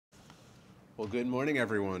Well, good morning,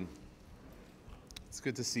 everyone. It's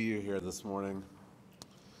good to see you here this morning.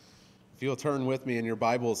 If you'll turn with me in your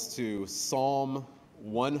Bibles to Psalm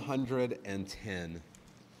 110.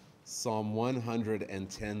 Psalm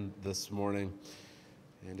 110 this morning.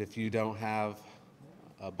 And if you don't have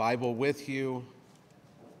a Bible with you,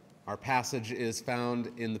 our passage is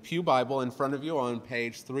found in the Pew Bible in front of you on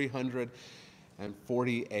page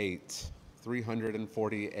 348.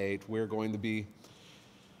 348. We're going to be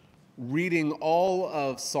reading all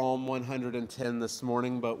of Psalm 110 this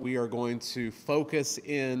morning, but we are going to focus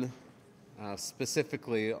in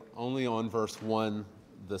specifically only on verse 1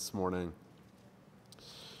 this morning.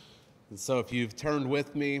 And so if you've turned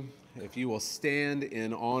with me, if you will stand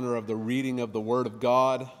in honor of the reading of the Word of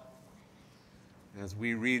God as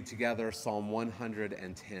we read together Psalm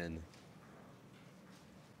 110.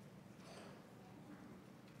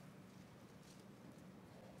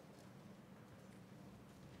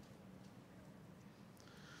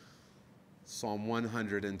 Psalm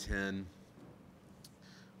 110,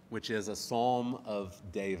 which is a psalm of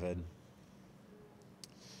David.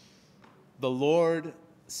 The Lord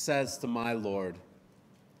says to my Lord,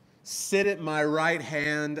 "Sit at my right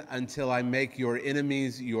hand until I make your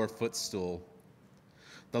enemies your footstool."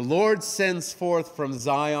 The Lord sends forth from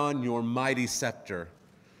Zion your mighty scepter.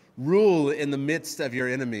 Rule in the midst of your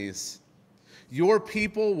enemies. Your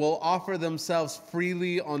people will offer themselves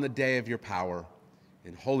freely on the day of your power,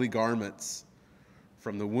 in holy garments.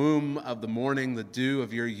 From the womb of the morning, the dew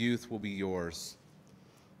of your youth will be yours.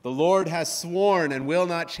 The Lord has sworn and will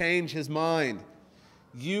not change his mind.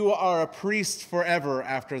 You are a priest forever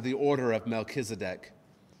after the order of Melchizedek.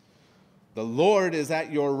 The Lord is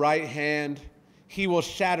at your right hand. He will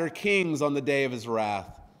shatter kings on the day of his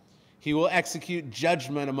wrath. He will execute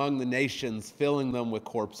judgment among the nations, filling them with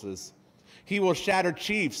corpses. He will shatter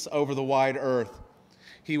chiefs over the wide earth.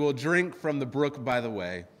 He will drink from the brook by the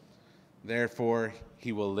way. Therefore,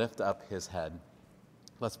 he will lift up his head.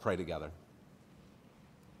 Let's pray together.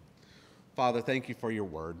 Father, thank you for your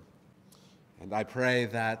word. And I pray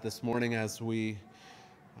that this morning as we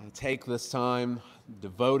take this time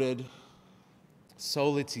devoted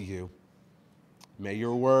solely to you, may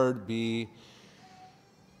your word be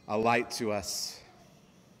a light to us.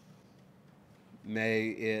 May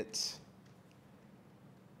it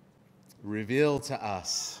reveal to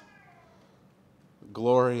us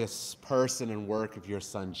glorious person and work of your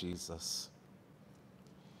Son, Jesus.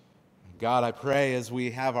 God, I pray as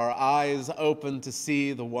we have our eyes open to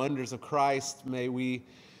see the wonders of Christ, may we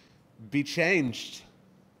be changed.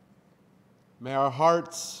 May our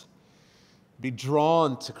hearts be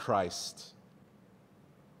drawn to Christ.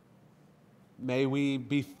 May we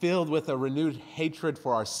be filled with a renewed hatred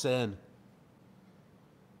for our sin.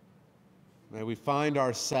 May we find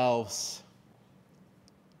ourselves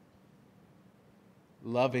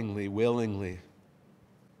lovingly, willingly,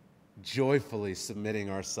 joyfully submitting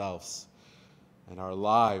ourselves and our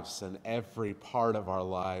lives and every part of our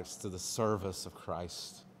lives to the service of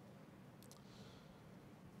Christ.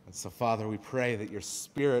 And so, Father, we pray that your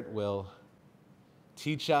Spirit will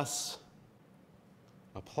teach us,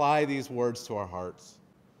 apply these words to our hearts.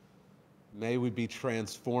 May we be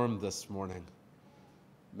transformed this morning.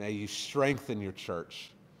 May you strengthen your church.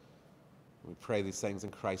 We pray these things in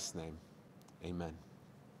Christ's name. Amen.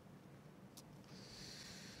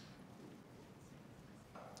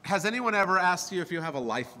 Has anyone ever asked you if you have a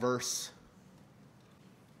life verse?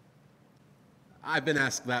 I've been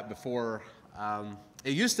asked that before.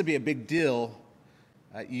 It used to be a big deal.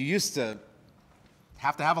 You used to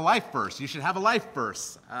have a life verse. You should have a life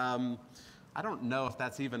verse. I don't know if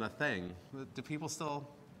that's even a thing. Do people still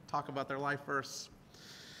talk about their life verse?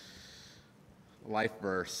 Life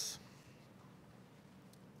verse.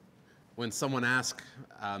 When someone asks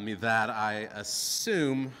me that, I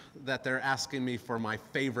assume that they're asking me for my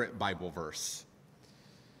favorite Bible verse.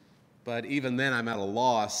 But even then, I'm at a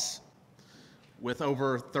loss. With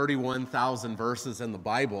over 31,000 verses in the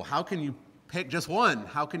Bible, how can you pick just one?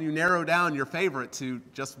 How can you narrow down your favorite to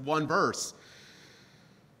just one verse?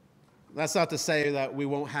 That's not to say that we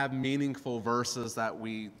won't have meaningful verses that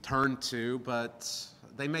we turn to, but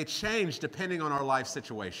they may change depending on our life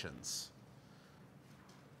situations.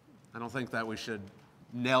 I don't think that we should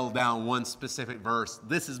nail down one specific verse.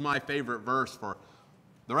 This is my favorite verse for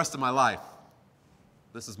the rest of my life.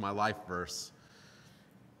 This is my life verse.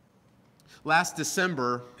 Last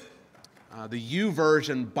December, the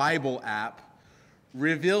YouVersion Bible app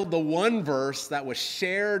revealed the one verse that was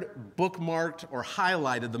shared, bookmarked, or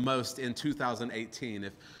highlighted the most in 2018.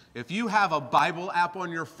 If you have a Bible app on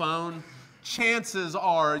your phone, chances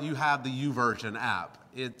are you have the YouVersion app.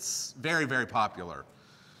 It's very, very popular.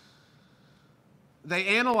 They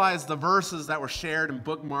analyzed the verses that were shared and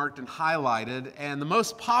bookmarked and highlighted, and the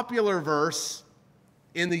most popular verse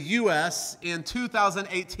in the U.S. in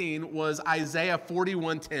 2018 was Isaiah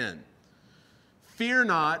 41:10. Fear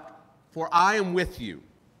not, for I am with you.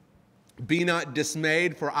 Be not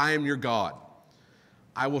dismayed, for I am your God.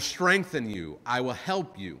 I will strengthen you. I will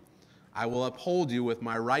help you. I will uphold you with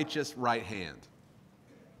my righteous right hand.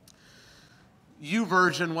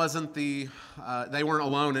 YouVersion wasn't they weren't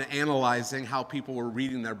alone in analyzing how people were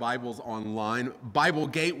reading their Bibles online. Bible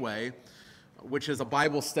Gateway, which is a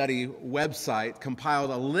Bible study website,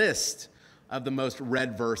 compiled a list of the most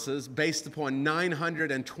read verses based upon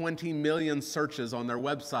 920 million searches on their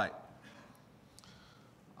website.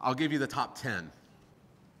 I'll give you the top 10.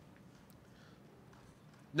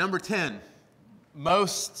 Number 10,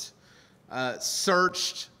 most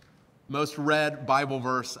searched, most read Bible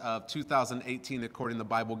verse of 2018 according to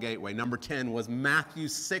Bible Gateway. Number 10 was Matthew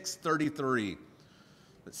 6:33.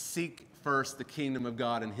 Seek first the kingdom of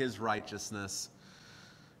God and his righteousness,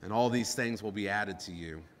 and all these things will be added to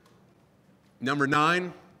you. Number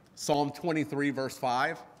 9, Psalm 23, verse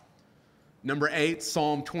 5. Number 8,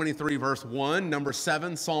 Psalm 23, verse 1. Number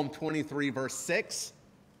 7, Psalm 23, verse 6.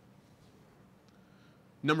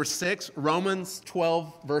 Number 6, Romans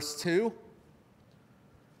 12, verse 2.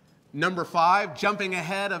 Number 5, jumping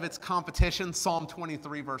ahead of its competition, Psalm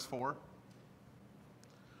 23, verse 4.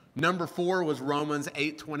 Number 4 was Romans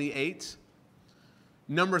 8:28.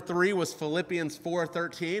 Number 3 was Philippians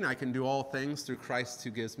 4:13. I can do all things through Christ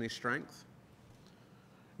who gives me strength.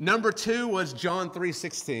 Number 2 was John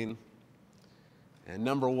 3:16. And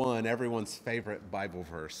number 1, everyone's favorite Bible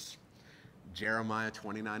verse, Jeremiah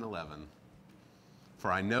 29:11.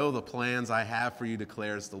 For I know the plans I have for you,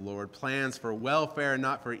 declares the Lord, plans for welfare,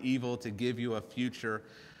 not for evil, to give you a future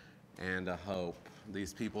and a hope.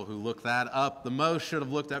 These people who look that up the most should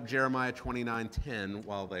have looked up Jeremiah 29:10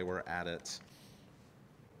 while they were at it.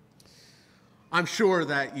 I'm sure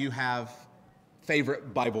that you have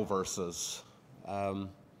favorite Bible verses,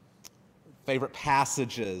 favorite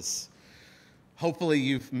passages. Hopefully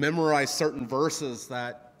you've memorized certain verses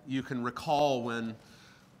that you can recall when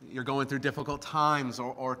you're going through difficult times,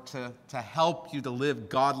 or to help you to live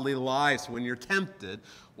godly lives when you're tempted.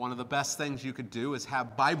 One of the best things you could do is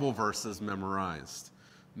have Bible verses memorized,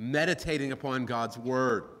 meditating upon God's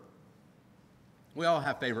word. We all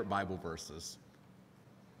have favorite Bible verses.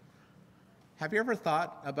 Have you ever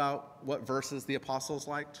thought about what verses the apostles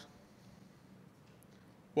liked?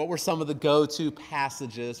 What were some of the go-to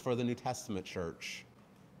passages for the New Testament church?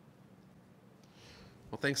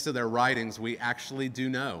 Well, thanks to their writings, we actually do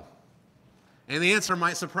know. And the answer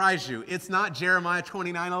might surprise you. It's not Jeremiah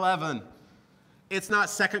 29:11. It's not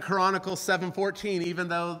 2 Chronicles 7:14, even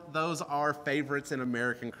though those are favorites in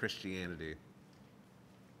American Christianity.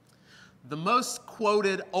 The most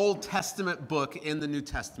quoted Old Testament book in the New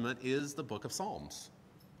Testament is the book of Psalms.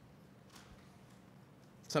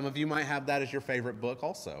 Some of you might have that as your favorite book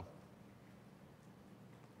also.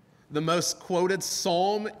 The most quoted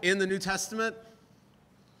psalm in the New Testament,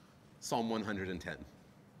 Psalm 110.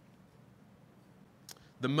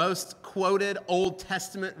 The most quoted Old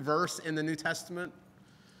Testament verse in the New Testament,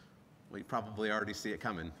 well, you probably already see it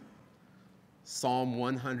coming. Psalm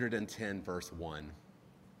 110, verse 1.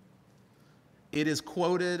 It is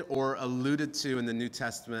quoted or alluded to in the New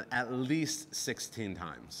Testament at least 16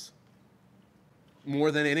 times.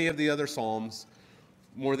 More than any of the other Psalms,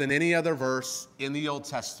 more than any other verse in the Old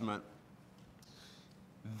Testament.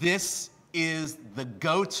 This is the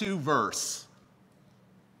go-to verse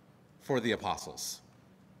for the apostles.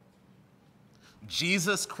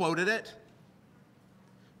 Jesus quoted it.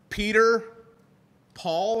 Peter,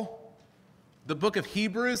 Paul, the book of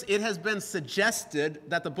Hebrews. It has been suggested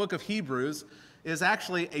that the book of Hebrews is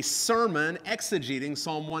actually a sermon exegeting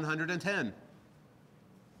Psalm 110.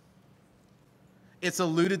 It's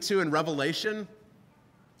alluded to in Revelation.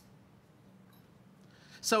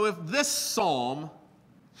 So if this psalm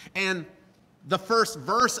and the first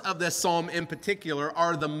verse of this psalm in particular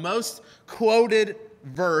are the most quoted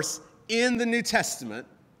verse in the New Testament,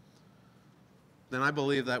 then I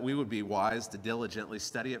believe that we would be wise to diligently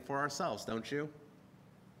study it for ourselves, don't you?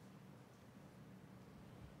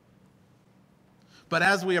 But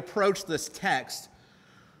as we approach this text,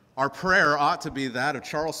 our prayer ought to be that of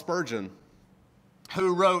Charles Spurgeon,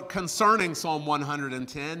 who wrote concerning Psalm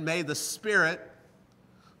 110, "May the Spirit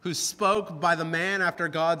who spoke by the man after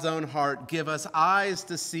God's own heart give us eyes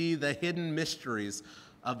to see the hidden mysteries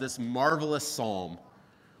of this marvelous psalm,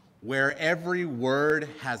 where every word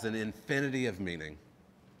has an infinity of meaning."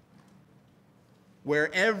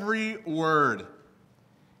 Where every word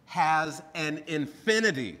has an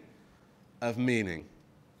infinity of meaning.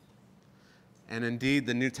 And indeed,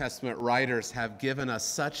 the New Testament writers have given us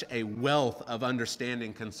such a wealth of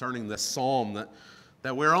understanding concerning this psalm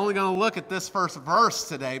that we're only going to look at this first verse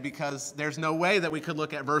today, because there's no way that we could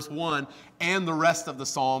look at verse 1 and the rest of the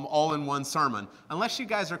psalm all in one sermon, unless you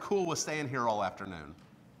guys are cool with staying here all afternoon.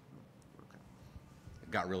 Okay. It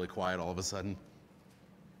got really quiet all of a sudden.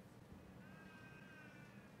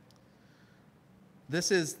 This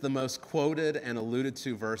is the most quoted and alluded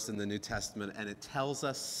to verse in the New Testament, and it tells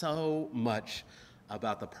us so much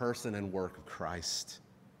about the person and work of Christ,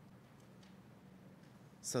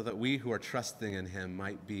 so that we who are trusting in him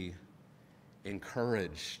might be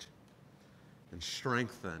encouraged and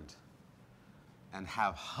strengthened and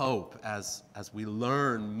have hope as we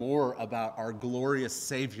learn more about our glorious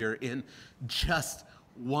Savior in just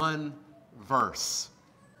one verse.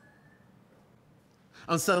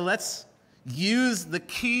 And so let's use the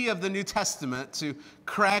key of the New Testament to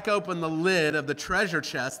crack open the lid of the treasure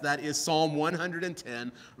chest that is Psalm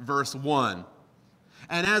 110, verse 1.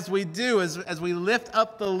 And as we do, as we lift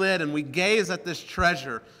up the lid and we gaze at this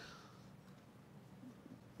treasure,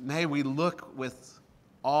 may we look with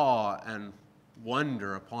awe and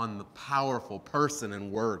wonder upon the powerful person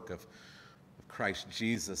and work of Christ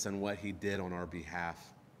Jesus and what he did on our behalf.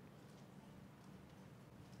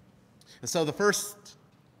 And so the first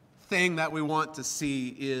thing that we want to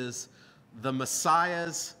see is the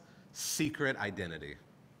Messiah's secret identity.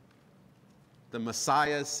 The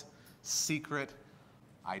Messiah's secret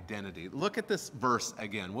identity. Look at this verse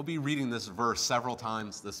again. We'll be reading this verse several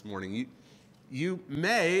times this morning. You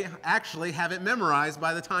may actually have it memorized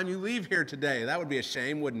by the time you leave here today. That would be a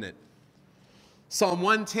shame, wouldn't it? Psalm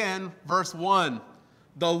 110, verse 1.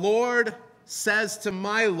 The Lord says to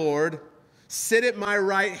my Lord, sit at my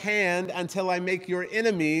right hand until I make your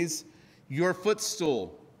enemies your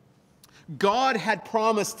footstool. God had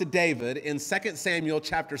promised to David in 2 Samuel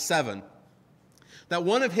chapter 7 that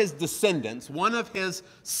one of his descendants, one of his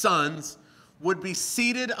sons, would be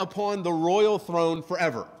seated upon the royal throne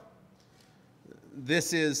forever.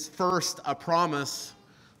 This is first a promise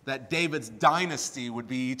that David's dynasty would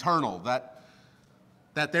be eternal,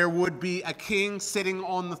 that there would be a king sitting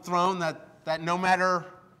on the throne, that no matter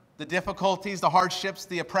the difficulties, the hardships,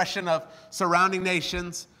 the oppression of surrounding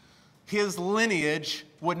nations, his lineage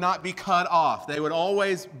would not be cut off. They would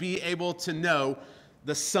always be able to know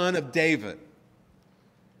the son of David.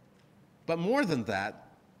 But more than that,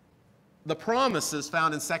 the promises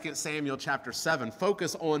found in 2 Samuel chapter 7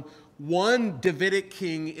 focus on one Davidic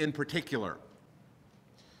king in particular.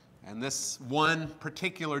 And this one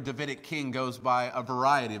particular Davidic king goes by a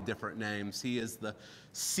variety of different names. He is the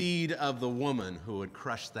seed of the woman who would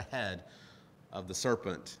crush the head of the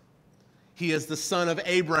serpent. He is the son of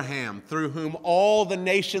Abraham, through whom all the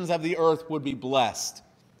nations of the earth would be blessed.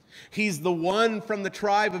 He's the one from the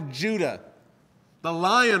tribe of Judah, the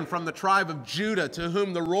lion from the tribe of Judah, to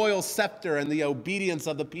whom the royal scepter and the obedience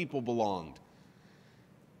of the people belonged.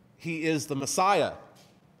 He is the Messiah.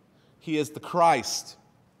 He is the Christ.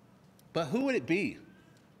 But who would it be?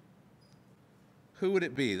 Who would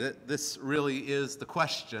it be? This really is the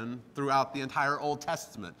question throughout the entire Old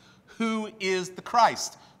Testament. Who is the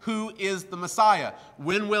Christ? Who is the Messiah?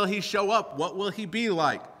 When will he show up? What will he be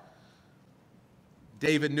like?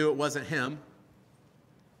 David knew it wasn't him.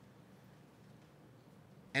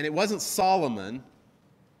 And it wasn't Solomon.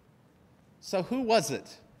 So who was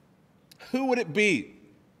it? Who would it be?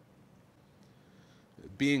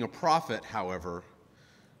 Being a prophet, however,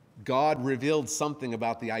 God revealed something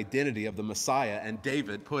about the identity of the Messiah, and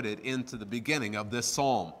David put it into the beginning of this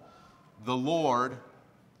psalm. The Lord,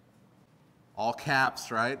 all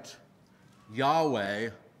caps, right?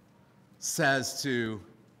 Yahweh says to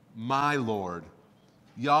my Lord.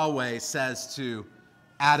 Yahweh says to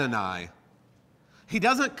Adonai. He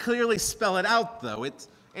doesn't clearly spell it out, though. It's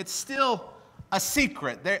still a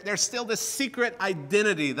secret. There's still this secret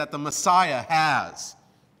identity that the Messiah has.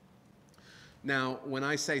 Now, when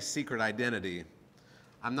I say secret identity,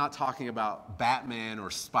 I'm not talking about Batman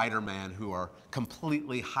or Spider-Man who are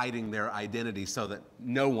completely hiding their identity so that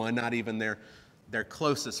no one, not even their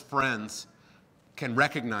closest friends, can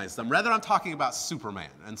recognize them. Rather, I'm talking about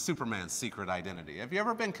Superman and Superman's secret identity. Have you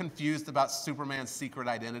ever been confused about Superman's secret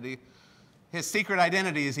identity? His secret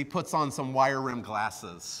identity is he puts on some wire-rimmed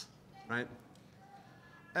glasses, right?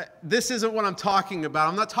 This isn't what I'm talking about.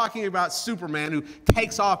 I'm not talking about Superman who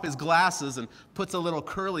takes off his glasses and puts a little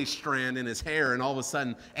curly strand in his hair, and all of a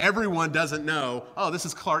sudden everyone doesn't know, oh, this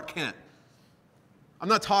is Clark Kent. I'm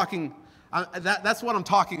not talking That's what I'm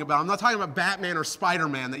talking about. I'm not talking about Batman or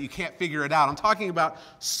Spider-Man that you can't figure it out. I'm talking about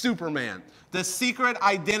Superman. The secret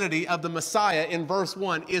identity of the Messiah in verse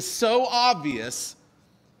 1 is so obvious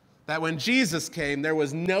that when Jesus came, there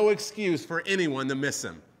was no excuse for anyone to miss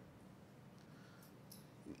him.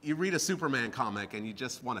 You read a Superman comic and you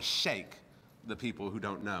just want to shake the people who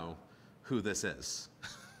don't know who this is.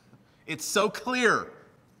 It's so clear.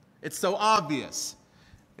 It's so obvious.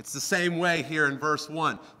 It's the same way here in verse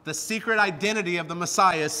 1. The secret identity of the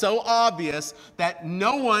Messiah is so obvious that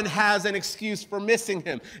no one has an excuse for missing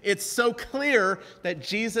him. It's so clear that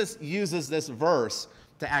Jesus uses this verse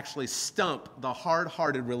to actually stump the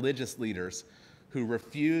hard-hearted religious leaders who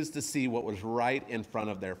refused to see what was right in front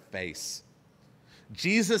of their face.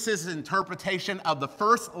 Jesus' interpretation of the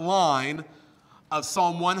first line of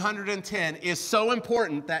Psalm 110 is so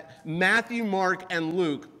important that Matthew, Mark, and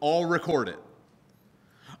Luke all record it.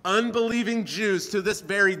 Unbelieving Jews to this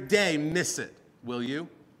very day miss it. Will you?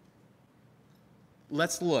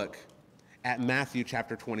 Let's look at Matthew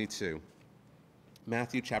chapter 22.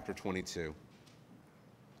 Matthew chapter 22.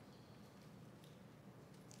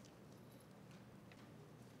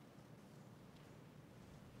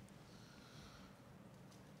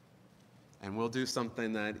 And we'll do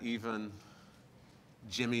something that even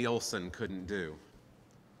Jimmy Olsen couldn't do.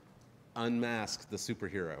 Unmask the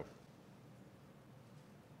superhero.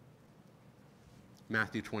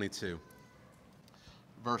 Matthew 22,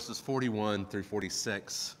 verses 41 through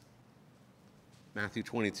 46. Matthew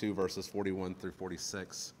 22, verses 41 through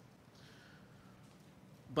 46.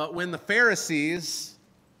 But when the Pharisees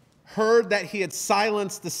heard that he had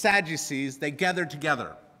silenced the Sadducees, they gathered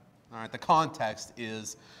together. All right, the context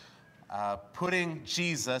is putting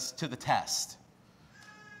Jesus to the test.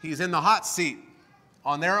 He's in the hot seat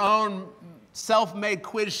on their own self-made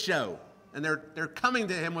quiz show. And they're coming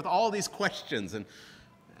to him with all these questions.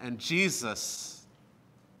 And Jesus,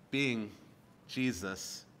 being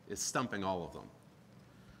Jesus, is stumping all of them.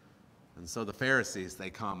 And so the Pharisees, they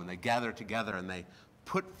come and they gather together and they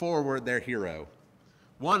put forward their hero.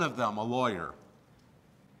 One of them, a lawyer.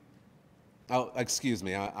 Oh, excuse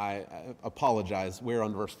me, I apologize. We're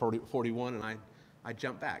on verse 41 and I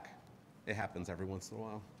jump back. It happens every once in a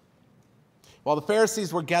while. While the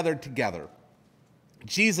Pharisees were gathered together,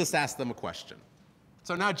 Jesus asked them a question.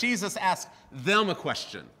 So now Jesus asked them a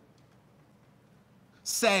question,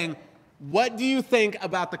 saying, "What do you think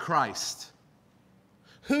about the Christ?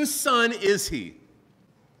 Whose son is he?"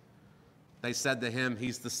 They said to him,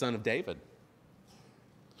 "He's the son of David."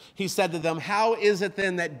 He said to them, "How is it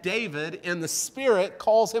then that David in the Spirit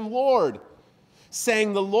calls him Lord,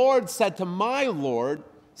 saying, 'The Lord said to my Lord,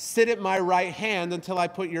 sit at my right hand until I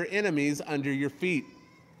put your enemies under your feet'?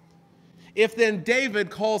 If then David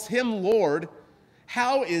calls him Lord,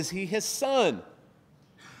 how is he his son?"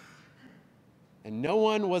 And no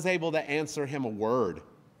one was able to answer him a word,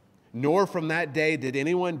 nor from that day did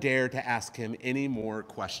anyone dare to ask him any more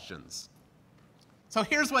questions. So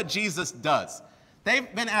here's what Jesus does.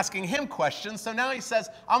 They've been asking him questions, so now he says,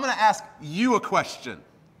 I'm going to ask you a question.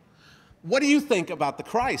 What do you think about the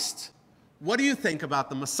Christ? What do you think about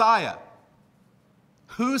the Messiah?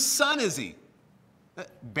 Whose son is he?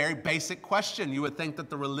 Very basic question. You would think that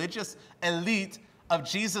the religious elite of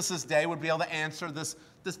Jesus' day would be able to answer this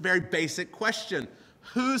very basic question.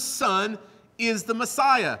 Whose son is the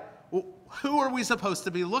Messiah? Who are we supposed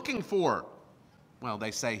to be looking for? Well,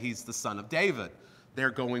 they say he's the son of David. They're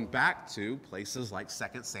going back to places like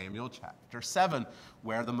 2 Samuel chapter 7,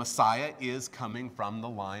 where the Messiah is coming from the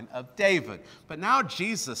line of David. But now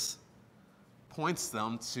Jesus points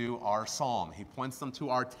them to our psalm. He points them to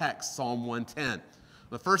our text, Psalm 110.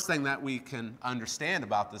 The first thing that we can understand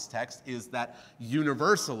about this text is that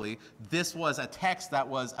universally, this was a text that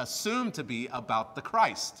was assumed to be about the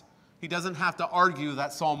Christ. He doesn't have to argue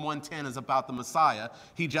that Psalm 110 is about the Messiah.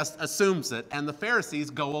 He just assumes it, and the Pharisees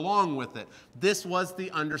go along with it. This was the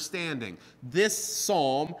understanding. This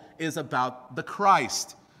psalm is about the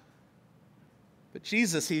Christ. But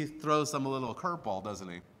Jesus, he throws them a little curveball, doesn't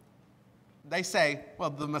he? They say, well,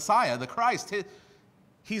 the Messiah, the Christ,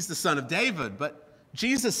 he's the son of David. But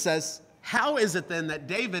Jesus says, how is it then that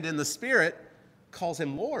David in the Spirit calls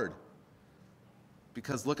him Lord?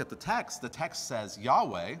 Because look at the text. The text says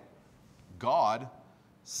Yahweh, God,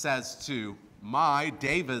 says to my,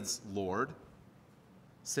 David's Lord,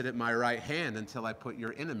 sit at my right hand until I put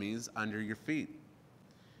your enemies under your feet.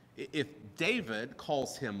 If David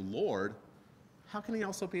calls him Lord, how can he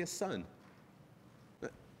also be a son?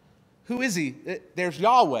 Who is he? There's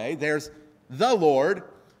Yahweh, there's the Lord,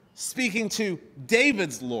 speaking to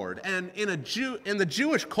David's Lord. And in the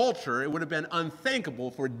Jewish culture, it would have been unthinkable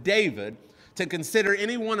for David to consider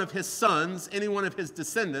any one of his sons, any one of his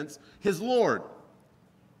descendants, his Lord,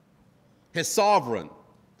 his sovereign.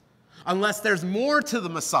 Unless there's more to the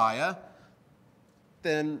Messiah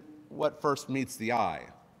than what first meets the eye.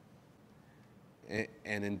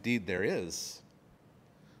 And indeed there is.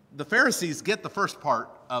 The Pharisees get the first part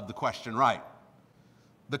of the question right.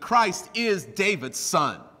 The Christ is David's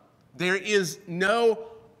son. There is no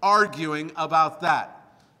arguing about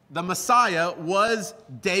that. The Messiah was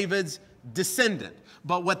David's descendant.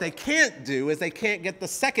 But what they can't do is they can't get the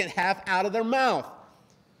second half out of their mouth.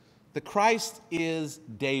 The Christ is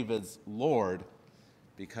David's Lord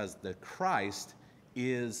because the Christ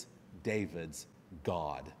is David's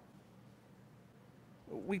God.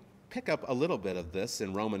 We pick up a little bit of this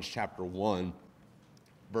in Romans chapter 1,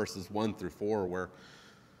 verses 1 through 4, where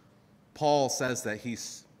Paul says that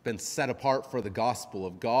he's been set apart for the gospel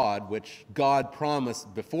of God, which God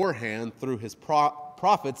promised beforehand through his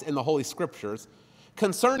prophets in the Holy Scriptures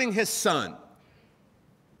concerning his Son.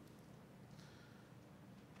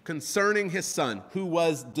 Concerning his Son, who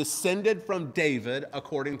was descended from David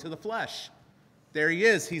according to the flesh. There he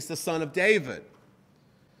is. He's the son of David.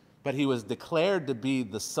 But he was declared to be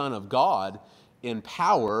the Son of God in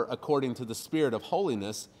power according to the Spirit of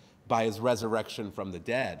holiness by his resurrection from the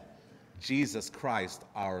dead. Jesus Christ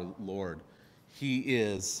our Lord. He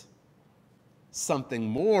is something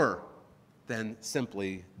more than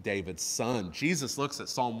simply David's son. Jesus looks at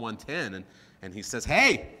Psalm 110 and he says,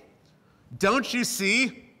 hey, don't you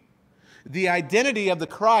see? The identity of the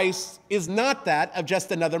Christ is not that of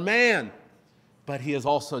just another man, but he is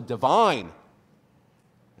also divine.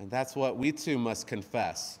 And that's what we too must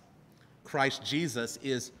confess. Christ Jesus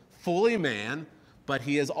is fully man, but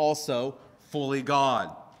he is also fully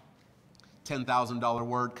God. $10,000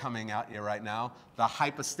 word coming out here right now, the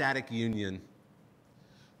hypostatic union.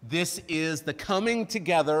 This is the coming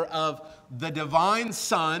together of the divine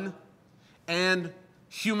Son and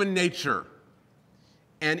human nature.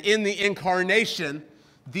 And in the incarnation,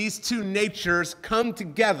 these two natures come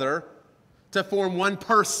together to form one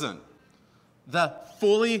person. The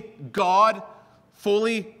fully God,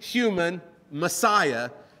 fully human Messiah,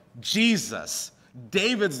 Jesus,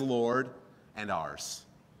 David's Lord and ours.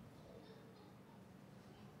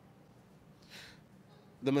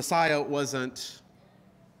 The Messiah wasn't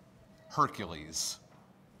Hercules.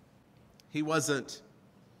 He wasn't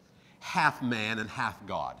half man and half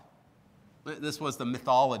God. This was the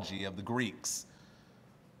mythology of the Greeks.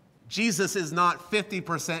 Jesus is not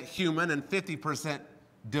 50% human and 50%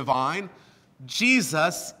 divine.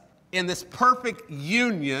 Jesus, in this perfect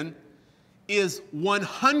union, is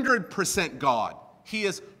 100% God. He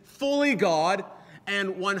is fully God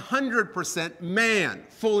and 100% man,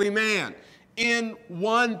 fully man, in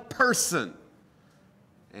one person.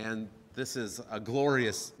 And this is a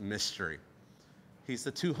glorious mystery. He's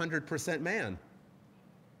the 200% man.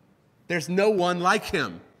 There's no one like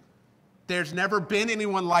him. There's never been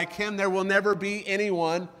anyone like him. There will never be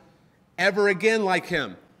anyone ever again like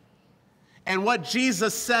him. And what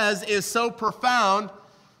Jesus says is so profound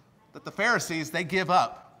that the Pharisees, they give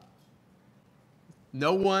up.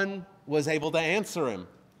 No one was able to answer him.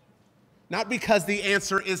 Not because the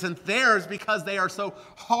answer isn't theirs, because they are so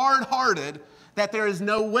hard-hearted that there is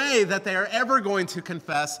no way that they are ever going to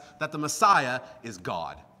confess that the Messiah is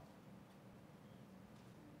God.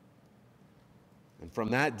 And from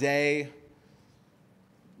that day,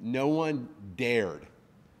 no one dared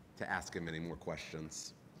to ask him any more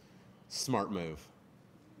questions. Smart move.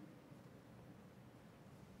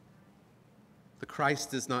 The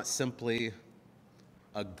Christ is not simply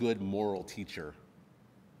a good moral teacher.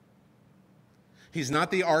 He's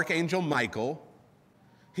not the archangel Michael.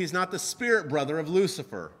 He's not the spirit brother of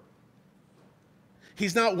Lucifer.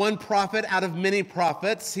 He's not one prophet out of many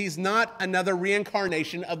prophets. He's not another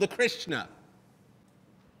reincarnation of the Krishna.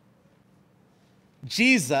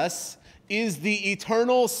 Jesus is the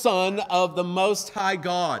eternal Son of the Most High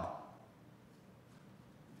God.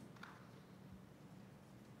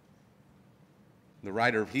 The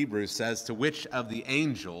writer of Hebrews says, to which of the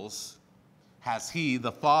angels has he,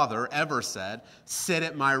 the Father, ever said, sit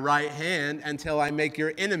at my right hand until I make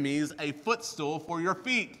your enemies a footstool for your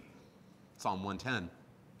feet? Psalm 110.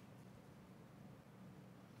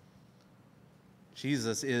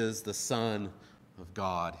 Jesus is the Son of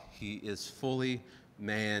God. He is fully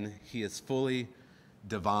man. He is fully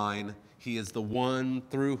divine. He is the one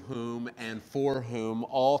through whom and for whom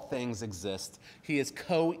all things exist. He is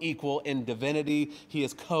co-equal in divinity. He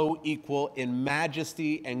is co-equal in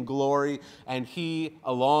majesty and glory. And he,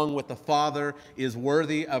 along with the Father, is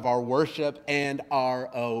worthy of our worship and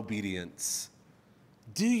our obedience.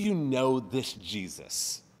 Do you know this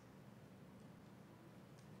Jesus?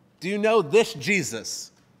 Do you know this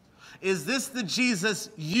Jesus? Is this the Jesus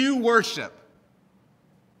you worship?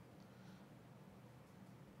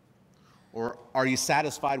 Or are you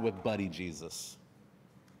satisfied with buddy Jesus?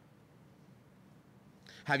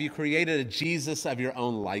 Have you created a Jesus of your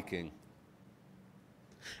own liking?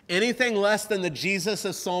 Anything less than the Jesus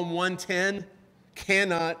of Psalm 110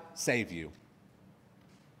 cannot save you.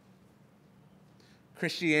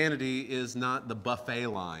 Christianity is not the buffet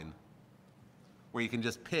line where you can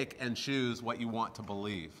just pick and choose what you want to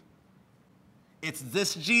believe. It's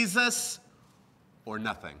this Jesus or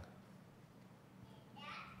nothing.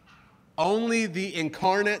 Only the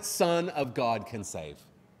incarnate Son of God can save.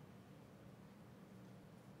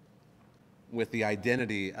 With the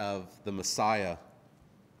identity of the Messiah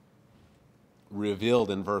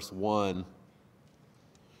revealed in verse 1.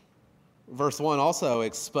 Verse 1 also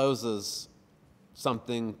exposes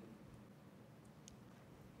something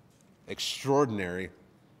extraordinary.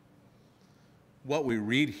 What we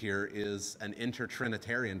read here is an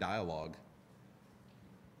intertrinitarian dialogue.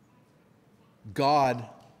 God,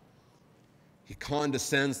 he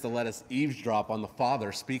condescends to let us eavesdrop on the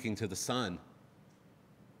Father speaking to the Son.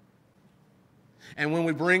 And when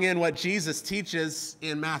we bring in what Jesus teaches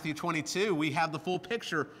in Matthew 22, we have the full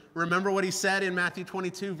picture. Remember what he said in Matthew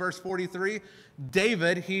 22, verse 43?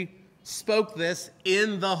 David, he spoke this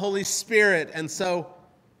in the Holy Spirit. And so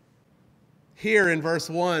here in verse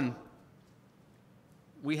 1,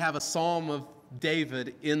 we have a psalm of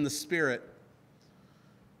David in the Spirit.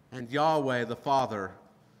 And Yahweh the Father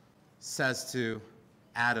says to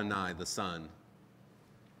Adonai the Son.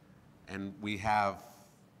 And we have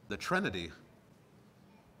the Trinity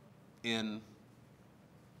in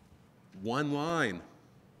one line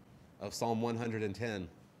of Psalm 110.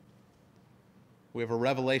 We have a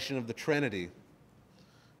revelation of the Trinity.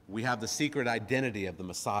 We have the secret identity of the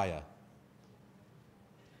Messiah.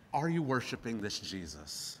 Are you worshiping this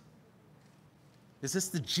Jesus? Is this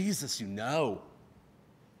the Jesus you know?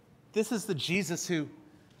 This is the Jesus who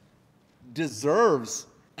deserves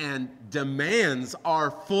and demands our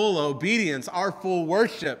full obedience, our full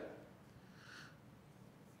worship.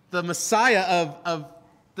 The Messiah of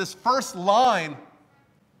this first line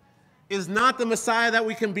is not the Messiah that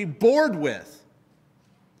we can be bored with.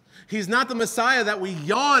 He's not the Messiah that we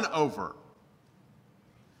yawn over.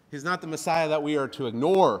 He's not the Messiah that we are to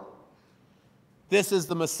ignore. This is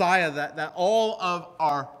the Messiah that all of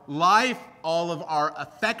our life, all of our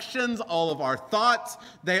affections, all of our thoughts,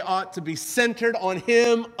 they ought to be centered on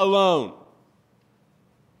him alone.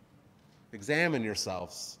 Examine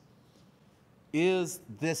yourselves. Is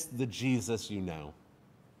this the Jesus you know?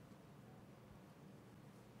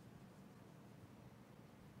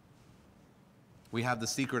 We have the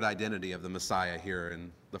secret identity of the Messiah here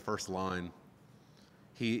in the first line.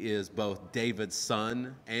 He is both David's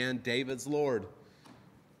son and David's Lord.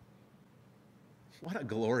 What a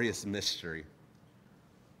glorious mystery.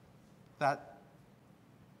 That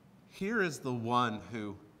here is the one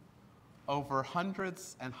who, over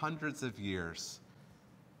hundreds and hundreds of years,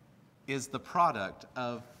 is the product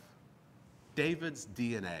of David's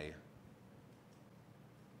DNA.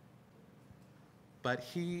 But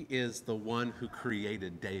he is the one who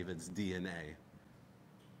created David's DNA.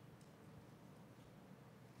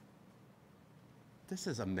 This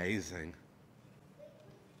is amazing.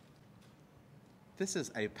 This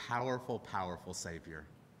is a powerful, powerful Savior.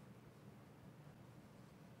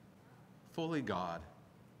 Fully God.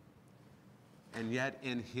 And yet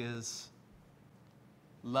in his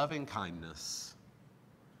loving kindness,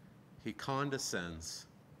 he condescends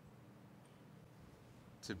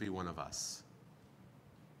to be one of us,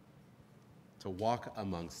 to walk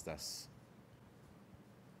amongst us,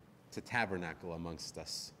 to tabernacle amongst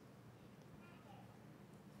us,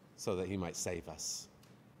 so that he might save us.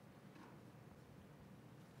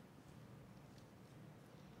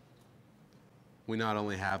 We not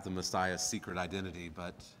only have the Messiah's secret identity,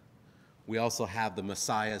 but we also have the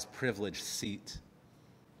Messiah's privileged seat.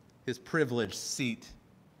 His privileged seat.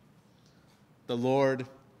 The Lord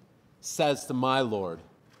says to my Lord,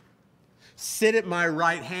 "Sit at my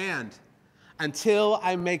right hand until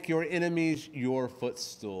I make your enemies your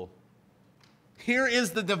footstool." Here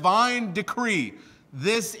is the divine decree.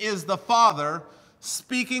 This is the Father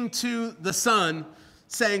speaking to the Son,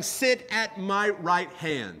 saying, "Sit at my right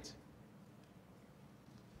hand."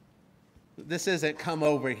 This isn't come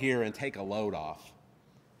over here and take a load off,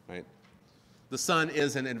 right? The Son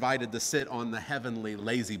isn't invited to sit on the heavenly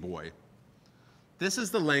lazy boy. This is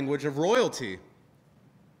the language of royalty.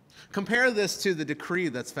 Compare this to the decree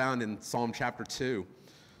that's found in Psalm chapter 2.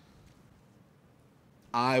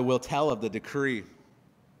 I will tell of the decree.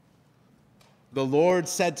 The Lord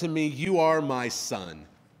said to me, "You are my son.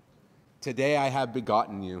 Today I have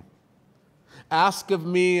begotten you. Ask of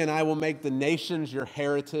me, and I will make the nations your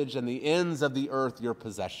heritage and the ends of the earth your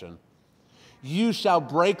possession. You shall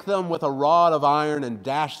break them with a rod of iron and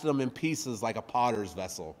dash them in pieces like a potter's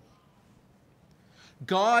vessel."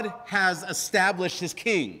 God has established his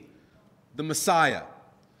king, the Messiah,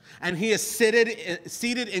 and he is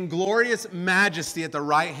seated in glorious majesty at the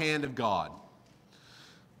right hand of God.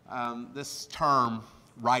 This term,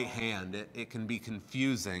 right hand, it can be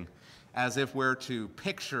confusing, as if we're to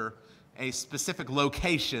picture a specific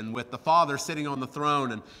location with the Father sitting on the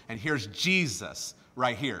throne, and here's Jesus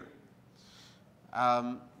right here.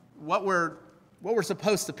 What we're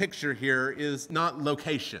supposed to picture here is not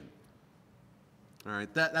location. All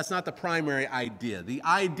right, that's not the primary idea. The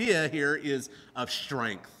idea here is of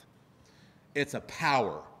strength. It's a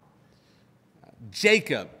power.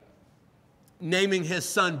 Jacob naming his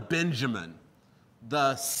son Benjamin,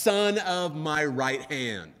 the son of my right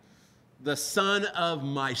hand, the son of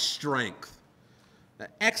my strength.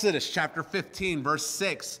 Exodus chapter 15, verse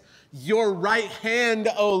 6, your right hand,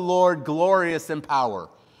 O Lord, glorious in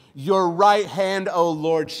power. Your right hand, O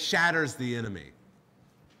Lord, shatters the enemy.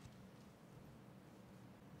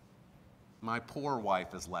 My poor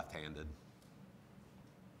wife is left-handed.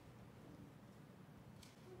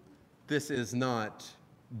 This is not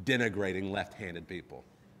denigrating left-handed people.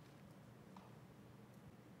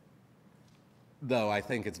 Though I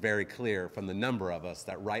think it's very clear from the number of us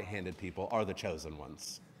that right-handed people are the chosen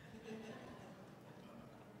ones.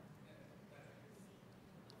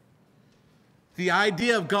 The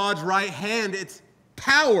idea of God's right hand, it's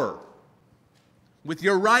power. With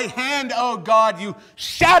your right hand, oh God, you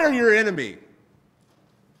shatter your enemy.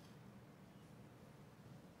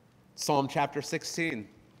 Psalm chapter 16.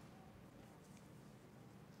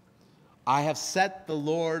 I have set the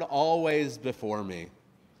Lord always before me.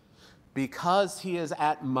 Because he is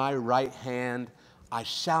at my right hand, I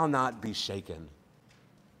shall not be shaken.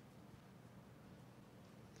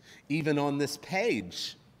 Even on this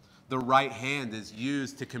page, the right hand is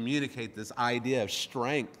used to communicate this idea of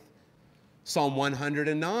strength. Psalm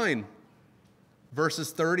 109,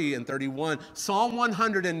 verses 30 and 31. Psalm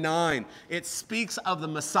 109, it speaks of the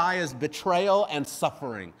Messiah's betrayal and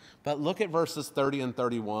suffering. But look at verses 30 and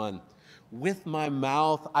 31. With my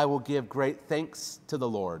mouth I will give great thanks to the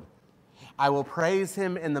Lord. I will praise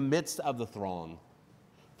him in the midst of the throng,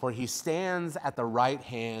 for he stands at the right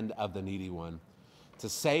hand of the needy one, to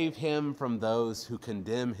save him from those who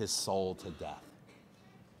condemn his soul to death.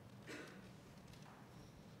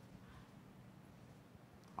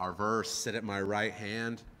 Our verse, sit at my right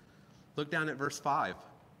hand. Look down at verse 5.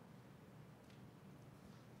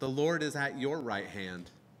 The Lord is at your right hand.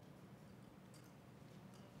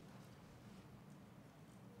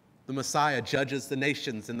 The Messiah judges the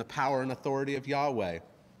nations in the power and authority of Yahweh.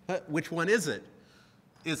 Which one is it?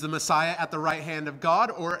 Is the Messiah at the right hand of God,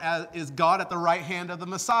 or is God at the right hand of the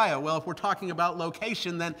Messiah? Well, if we're talking about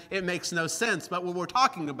location, then it makes no sense. But what we're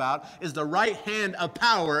talking about is the right hand of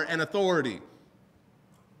power and authority.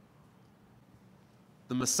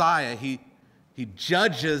 The Messiah, he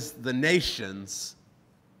judges the nations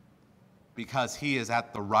because he is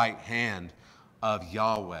at the right hand of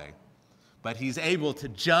Yahweh. But he's able to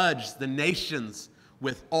judge the nations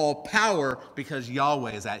with all power because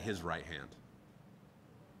Yahweh is at his right hand.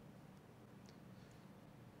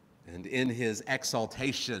 And in his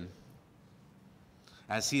exaltation,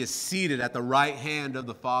 as he is seated at the right hand of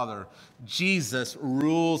the Father, Jesus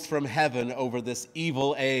rules from heaven over this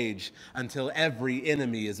evil age until every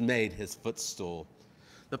enemy is made his footstool.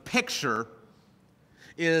 The picture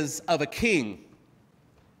is of a king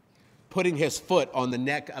putting his foot on the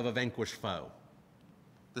neck of a vanquished foe.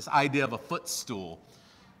 This idea of a footstool.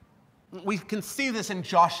 We can see this in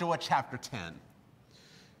Joshua chapter 10.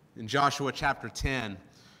 In Joshua chapter 10,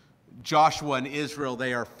 Joshua and Israel,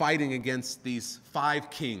 they are fighting against these 5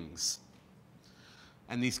 kings.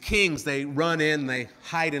 And these kings, they run in, they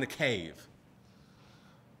hide in a cave.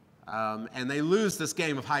 And they lose this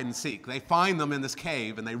game of hide and seek. They find them in this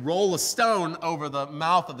cave, and they roll a stone over the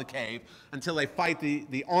mouth of the cave until they fight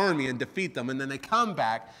the army and defeat them. And then they come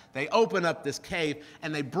back, they open up this cave,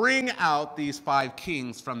 and they bring out these 5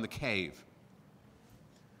 kings from the cave.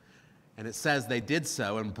 And it says they did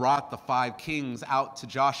so and brought the 5 kings out to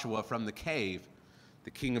Joshua from the cave.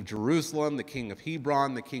 The king of Jerusalem, the king of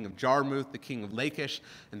Hebron, the king of Jarmuth, the king of Lachish,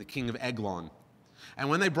 and the king of Eglon. And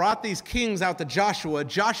when they brought these kings out to Joshua,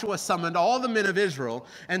 Joshua summoned all the men of Israel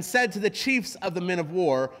and said to the chiefs of the men of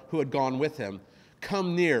war who had gone with him,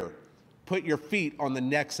 "Come near, put your feet on the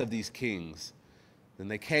necks of these kings." Then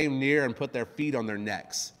they came near and put their feet on their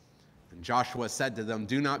necks. And Joshua said to them,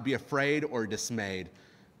 "Do not be afraid or dismayed.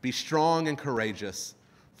 Be strong and courageous,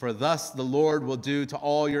 for thus the Lord will do to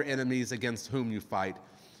all your enemies against whom you fight."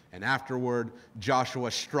 And afterward,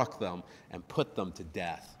 Joshua struck them and put them to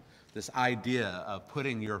death. This idea of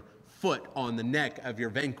putting your foot on the neck of your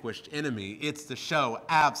vanquished enemy, it's to show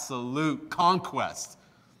absolute conquest.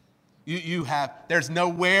 There's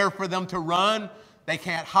nowhere for them to run. They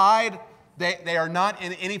can't hide. They are not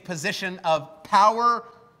in any position of power.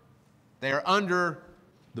 They are under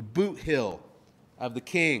the boot heel of the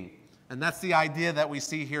king. And that's the idea that we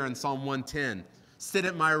see here in Psalm 110. Sit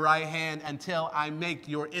at my right hand until I make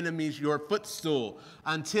your enemies your footstool,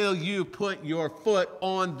 until you put your foot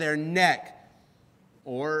on their neck.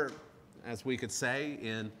 Or, as we could say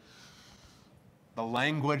in the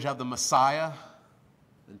language of the Messiah,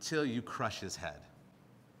 until you crush his head.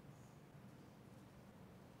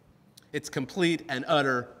 It's complete and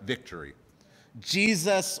utter victory.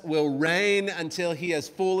 Jesus will reign until he has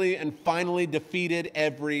fully and finally defeated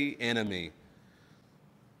every enemy.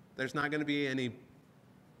 There's not going to be any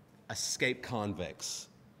escaped convicts.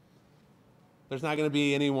 There's not going to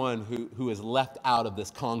be anyone who is left out of this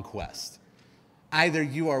conquest. Either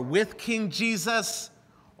you are with King Jesus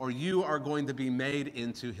or you are going to be made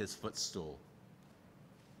into his footstool.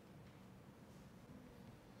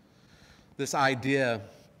 This idea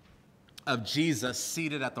of Jesus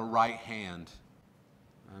seated at the right hand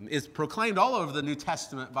is proclaimed all over the New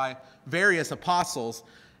Testament by various apostles.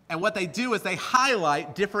 And what they do is they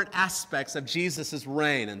highlight different aspects of Jesus'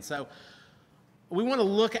 reign. And so we want to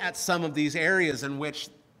look at some of these areas in which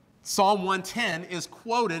Psalm 110 is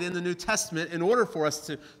quoted in the New Testament in order for us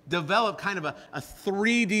to develop kind of a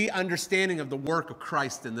 3D understanding of the work of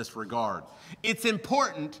Christ in this regard. It's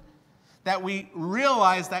important that we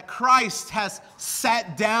realize that Christ has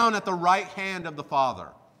sat down at the right hand of the Father.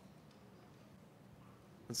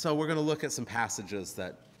 And so we're going to look at some passages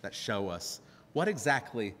that show us what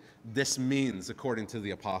exactly this means according to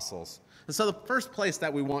the apostles. And so the first place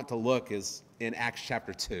that we want to look is in Acts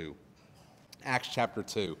chapter 2. Acts chapter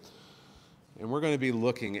 2. And we're going to be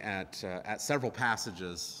looking at several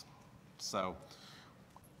passages. So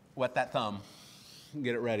wet that thumb,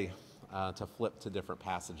 get it ready to flip to different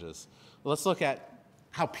passages. Let's look at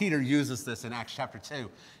how Peter uses this in Acts chapter 2.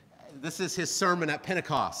 This is his sermon at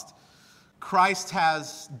Pentecost. Christ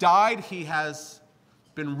has died. He has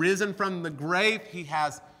been risen from the grave. He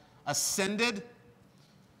has ascended.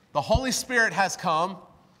 The Holy Spirit has come.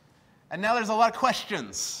 And now there's a lot of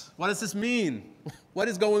questions. What does this mean? What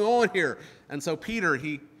is going on here? And so Peter,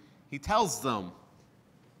 he tells them,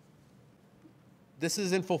 this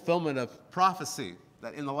is in fulfillment of prophecy,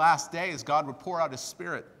 that in the last days God would pour out his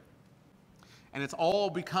Spirit. And it's all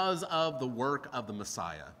because of the work of the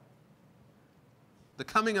Messiah. The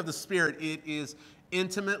coming of the Spirit, it is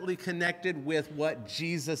intimately connected with what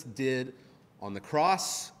Jesus did on the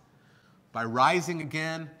cross, by rising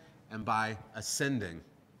again, and by ascending.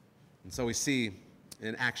 And so we see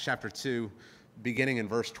in Acts chapter 2, beginning in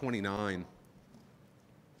verse 29,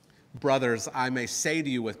 "Brothers, I may say to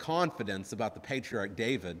you with confidence about the patriarch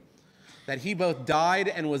David, that he both died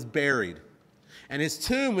and was buried, and his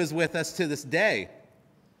tomb is with us to this day.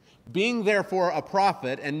 Being therefore a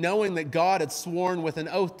prophet, and knowing that God had sworn with an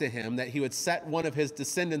oath to him that he would set one of his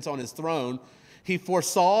descendants on his throne, he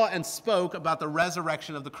foresaw and spoke about the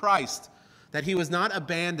resurrection of the Christ, that he was not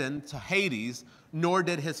abandoned to Hades, nor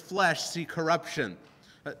did his flesh see corruption."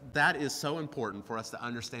 That is so important for us to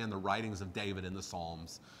understand the writings of David in the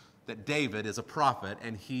Psalms, that David is a prophet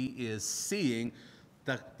and he is seeing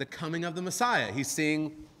the coming of the Messiah. He's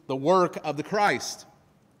seeing the work of the Christ.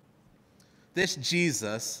 This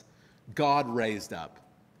Jesus, God raised up.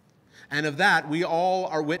 And of that, we all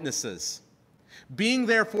are witnesses. "Being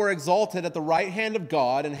therefore exalted at the right hand of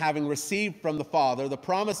God, and having received from the Father the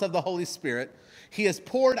promise of the Holy Spirit, he has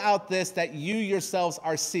poured out this that you yourselves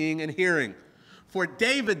are seeing and hearing. For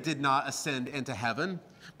David did not ascend into heaven,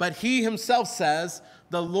 but he himself says,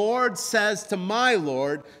 'The Lord says to my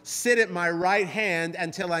Lord, sit at my right hand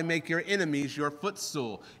until I make your enemies your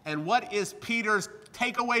footstool.'" And what is Peter's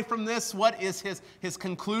takeaway from this? What is his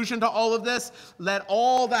conclusion to all of this? "Let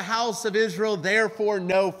all the house of Israel therefore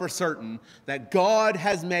know for certain that God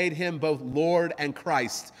has made him both Lord and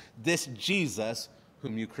Christ, this Jesus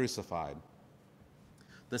whom you crucified."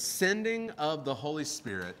 The sending of the Holy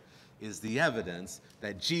Spirit is the evidence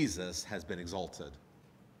that Jesus has been exalted.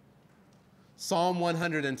 Psalm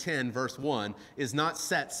 110, verse 1, is not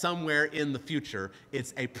set somewhere in the future.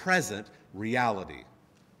 It's a present reality.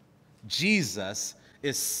 Jesus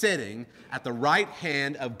is sitting at the right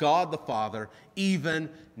hand of God the Father even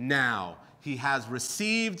now. He has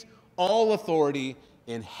received all authority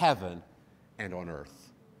in heaven and on earth.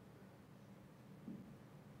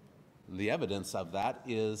 And the evidence of that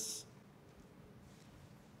is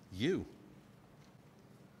you.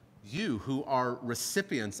 You who are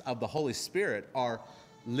recipients of the Holy Spirit are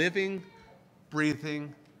living,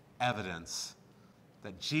 breathing evidence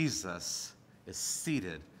that Jesus is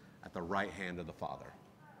seated at the right hand of the Father.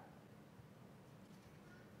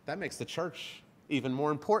 That makes the church even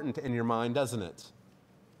more important in your mind, doesn't it?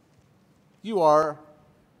 You are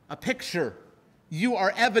a picture. You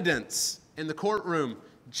are evidence in the courtroom.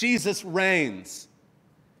 Jesus reigns.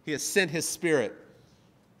 He has sent his Spirit.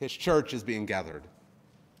 His church is being gathered.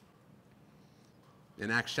 In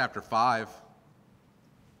Acts chapter 5,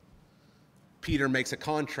 Peter makes a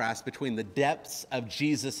contrast between the depths of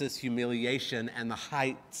Jesus' humiliation and the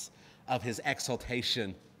heights of his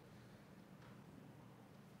exaltation.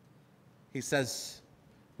 He says,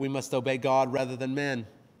 we must obey God rather than men.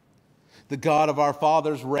 The God of our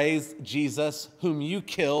fathers raised Jesus, whom you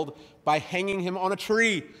killed, by hanging him on a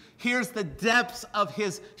tree. Here's the depths of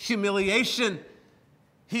his humiliation.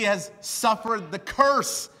 He has suffered the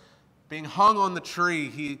curse. Being hung on the tree,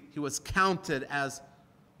 he was counted as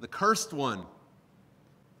the cursed one.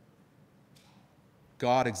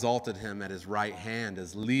 God exalted him at his right hand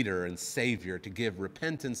as leader and savior to give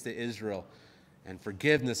repentance to Israel and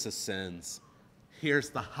forgiveness of sins. Here's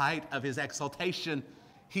the height of his exaltation.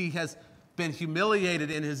 He has been humiliated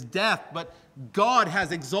in his death, but God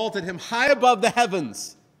has exalted him high above the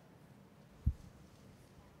heavens.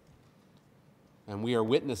 And we are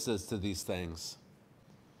witnesses to these things.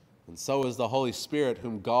 And so is the Holy Spirit,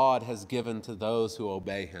 whom God has given to those who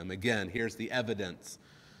obey him. Again, here's the evidence.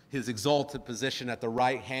 His exalted position at the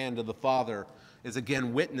right hand of the Father is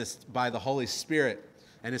again witnessed by the Holy Spirit,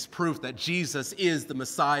 and is proof that Jesus is the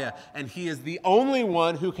Messiah, and he is the only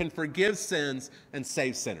one who can forgive sins and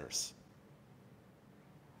save sinners.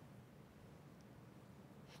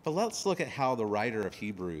 But let's look at how the writer of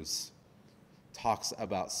Hebrews talks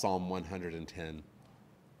about Psalm 110.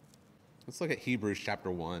 Let's look at Hebrews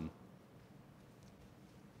chapter 1.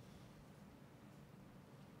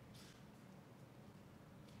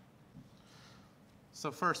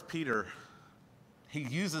 So first, Peter, he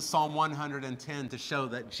uses Psalm 110 to show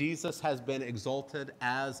that Jesus has been exalted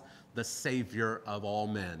as the Savior of all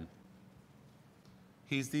men.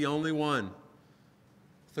 He's the only one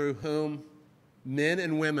through whom men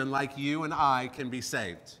and women like you and I can be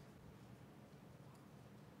saved.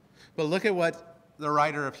 But look at what the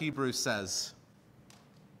writer of Hebrews says.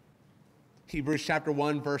 Hebrews chapter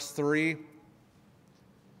 1, verse 3. He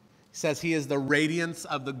says he is the radiance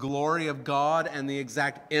of the glory of God and the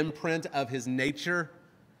exact imprint of his nature,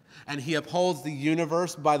 and he upholds the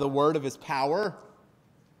universe by the word of his power.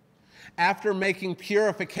 After making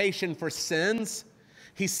purification for sins,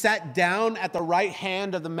 he sat down at the right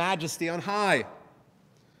hand of the Majesty on high,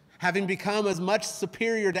 having become as much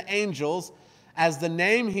superior to angels as the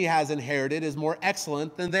name he has inherited is more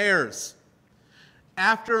excellent than theirs.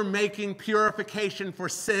 After making purification for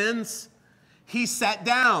sins, he sat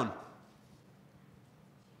down.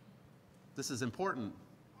 This is important.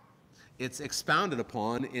 It's expounded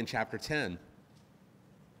upon in chapter 10.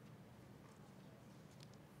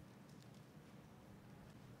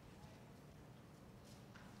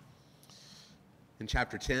 In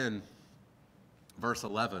chapter 10, verse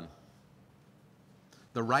 11,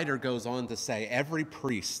 the writer goes on to say, every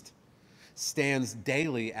priest stands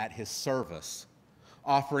daily at his service,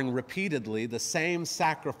 offering repeatedly the same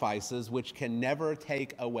sacrifices which can never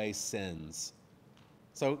take away sins.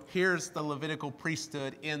 So here's the Levitical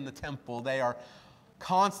priesthood in the temple. They are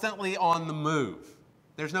constantly on the move.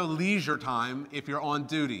 There's no leisure time if you're on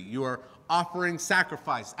duty. You are offering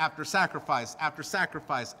sacrifice after sacrifice after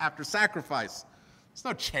sacrifice after sacrifice. There's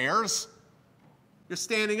no chairs. You're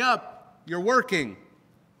standing up. You're working.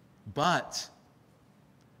 But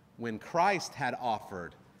when Christ had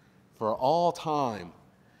offered for all time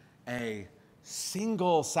a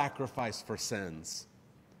single sacrifice for sins,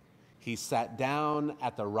 he sat down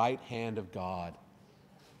at the right hand of God,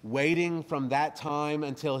 waiting from that time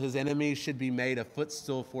until his enemies should be made a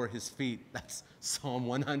footstool for his feet. That's Psalm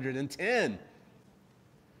 110.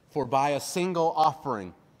 For by a single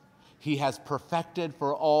offering, he has perfected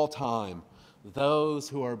for all time those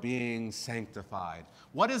who are being sanctified.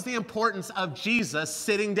 What is the importance of Jesus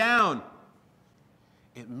sitting down?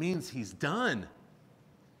 It means he's done.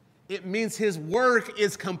 It means his work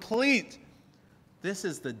is complete. This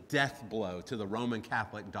is the death blow to the Roman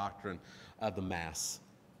Catholic doctrine of the Mass.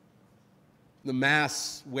 The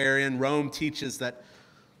Mass wherein Rome teaches that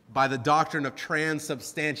by the doctrine of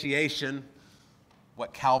transubstantiation,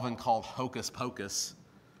 what Calvin called hocus pocus,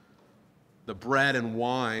 The bread and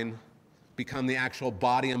wine become the actual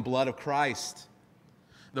body and blood of Christ.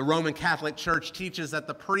 The Roman Catholic Church teaches that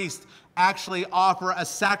the priest actually offer a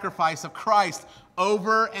sacrifice of Christ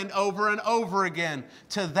over and over and over again.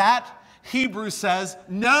 To that, Hebrews says,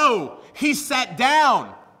 no, he sat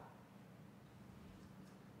down.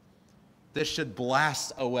 This should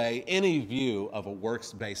blast away any view of a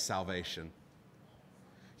works-based salvation.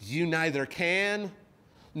 You neither can,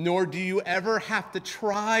 nor do you ever have to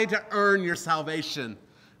try to earn your salvation.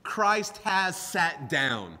 Christ has sat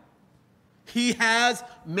down. He has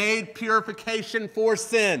made purification for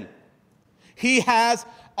sin. He has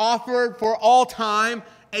offered for all time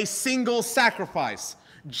a single sacrifice.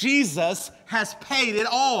 Jesus has paid it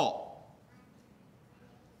all.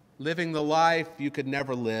 Living the life you could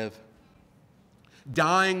never live.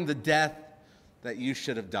 Dying the death that you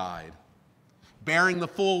should have died. Bearing the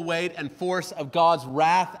full weight and force of God's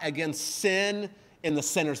wrath against sin in the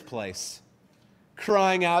sinner's place.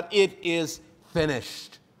 Crying out, it is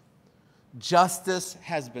finished. Justice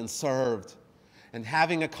has been served. And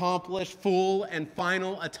having accomplished full and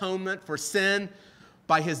final atonement for sin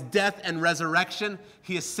by his death and resurrection,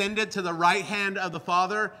 he ascended to the right hand of the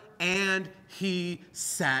Father and he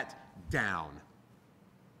sat down.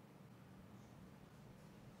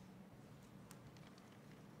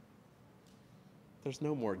 There's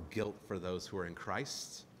no more guilt for those who are in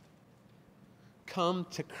Christ. Come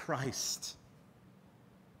to Christ.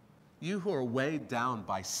 You who are weighed down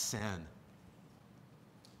by sin.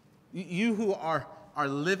 You who are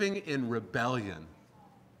living in rebellion.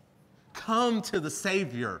 Come to the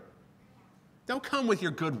Savior. Don't come with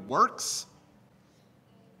your good works.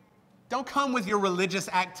 Don't come with your religious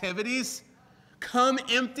activities. Come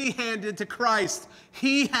empty-handed to Christ.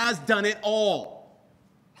 He has done it all.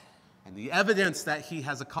 And the evidence that he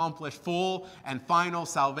has accomplished full and final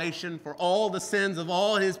salvation for all the sins of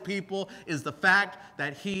all his people is the fact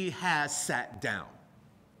that he has sat down.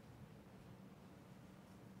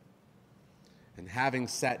 And having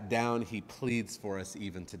sat down, he pleads for us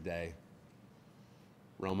even today.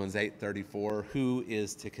 Romans 8:34, who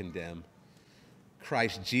is to condemn?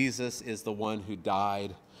 Christ Jesus is the one who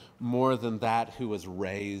died, more than that, who was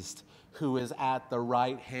raised, who is at the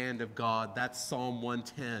right hand of God. That's Psalm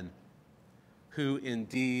 110. Who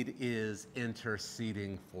indeed is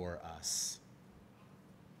interceding for us.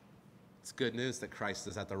 It's good news that Christ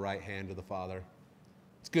is at the right hand of the Father.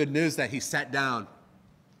 It's good news that he sat down.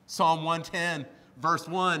 Psalm 110, verse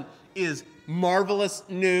 1, is marvelous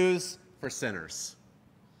news for sinners.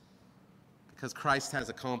 Because Christ has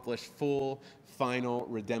accomplished full, final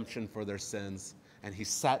redemption for their sins. And he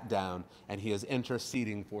sat down and he is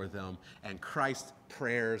interceding for them. And Christ's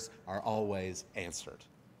prayers are always answered.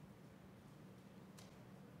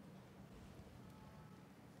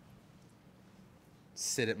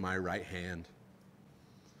 Sit at my right hand,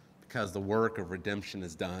 because the work of redemption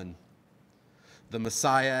is done. The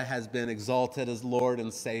Messiah has been exalted as Lord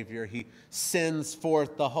and Savior. He sends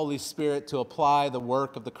forth the Holy Spirit to apply the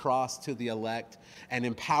work of the cross to the elect and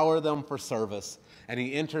empower them for service. And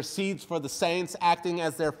he intercedes for the saints, acting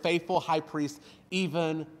as their faithful high priest,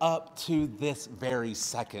 even up to this very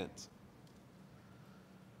second.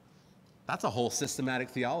 That's a whole systematic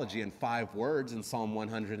theology in 5 words in Psalm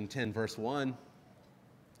 110, verse 1.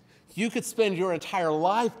 You could spend your entire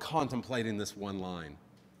life contemplating this one line.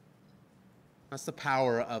 That's the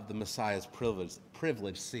power of the Messiah's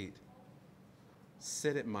privileged seat.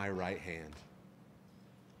 Sit at my right hand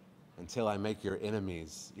until I make your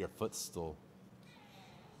enemies your footstool.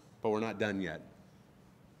 But we're not done yet.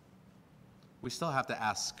 We still have to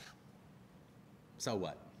ask, so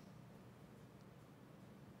what?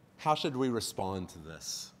 How should we respond to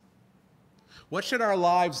this? What should our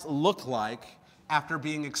lives look like after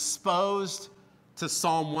being exposed to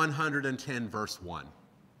Psalm 110, verse 1.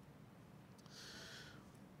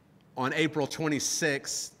 On April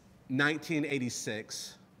 26,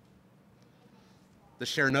 1986, the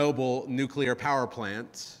Chernobyl nuclear power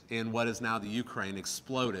plant in what is now the Ukraine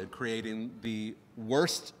exploded, creating the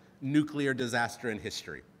worst nuclear disaster in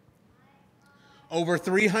history. Over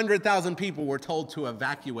 300,000 people were told to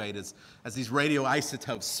evacuate as these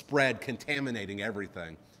radioisotopes spread, contaminating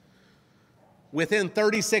everything. Within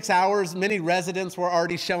 36 hours, many residents were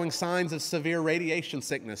already showing signs of severe radiation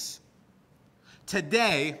sickness.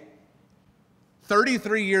 Today,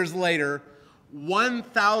 33 years later,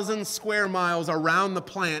 1,000 square miles around the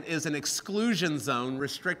plant is an exclusion zone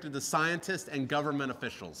restricted to scientists and government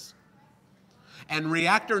officials. And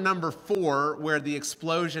reactor number 4, where the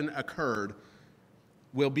explosion occurred,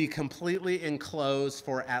 will be completely enclosed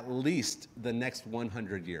for at least the next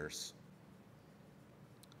 100 years.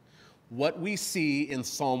 what we see in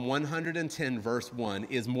Psalm 110, verse 1,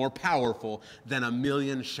 is more powerful than a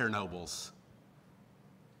million Chernobyls.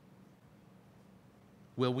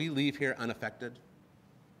 Will we leave here unaffected?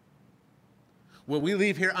 Will we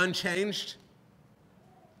leave here unchanged?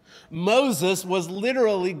 Moses was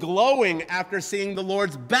literally glowing after seeing the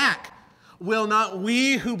Lord's back. Will not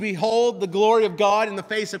we who behold the glory of God in the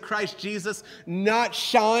face of Christ Jesus not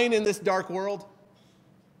shine in this dark world?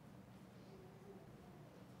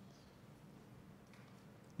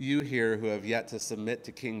 You here who have yet to submit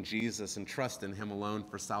to King Jesus and trust in him alone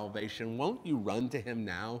for salvation, won't you run to him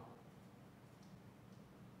now?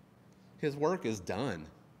 His work is done.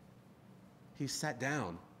 He's sat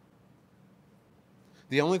down.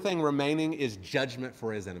 The only thing remaining is judgment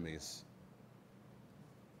for his enemies.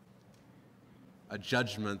 A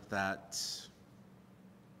judgment that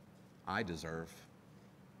I deserve,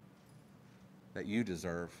 that you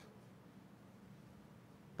deserve,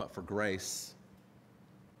 but for grace.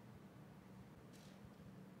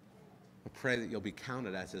 I pray that you'll be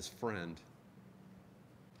counted as his friend.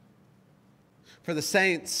 For the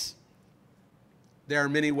saints, there are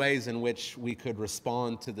many ways in which we could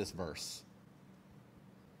respond to this verse.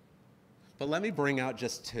 But let me bring out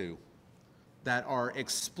just two that are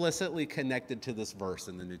explicitly connected to this verse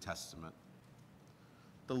in the New Testament.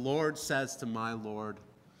 The Lord says to my Lord,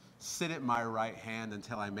 sit at my right hand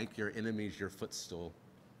until I make your enemies your footstool.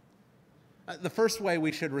 The first way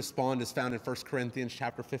we should respond is found in 1 Corinthians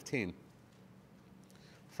chapter 15.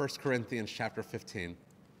 1 Corinthians chapter 15.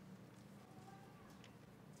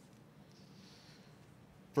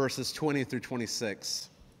 Verses 20 through 26.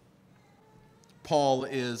 Paul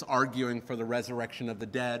is arguing for the resurrection of the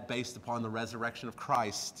dead based upon the resurrection of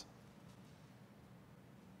Christ.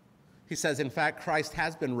 He says, in fact, Christ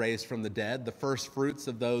has been raised from the dead, the first fruits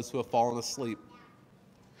of those who have fallen asleep.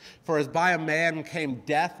 For as by a man came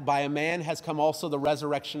death, by a man has come also the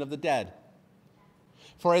resurrection of the dead.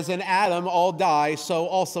 For as in Adam all die, so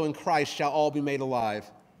also in Christ shall all be made alive.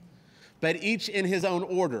 But each in his own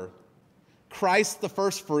order. Christ the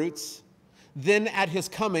first fruits, then at his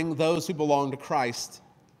coming those who belong to Christ.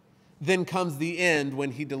 Then comes the end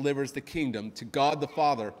when he delivers the kingdom to God the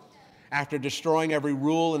Father after destroying every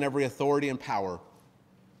rule and every authority and power.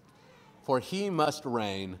 For he must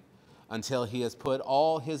reign until he has put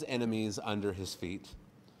all his enemies under his feet.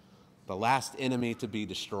 The last enemy to be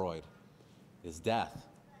destroyed is death.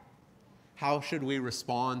 How should we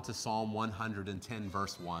respond to Psalm 110,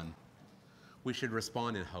 verse 1? We should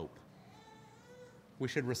respond in hope. We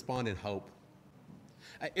should respond in hope.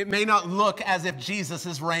 It may not look as if Jesus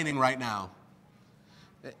is reigning right now.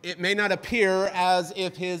 It may not appear as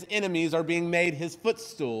if his enemies are being made his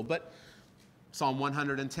footstool, but Psalm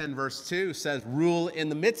 110 verse 2 says, rule in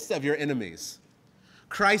the midst of your enemies.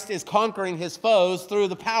 Christ is conquering his foes through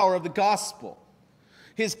the power of the gospel.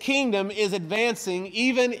 His kingdom is advancing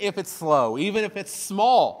even if it's slow, even if it's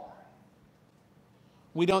small.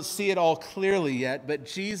 We don't see it all clearly yet, but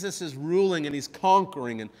Jesus is ruling and he's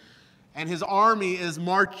conquering, and his army is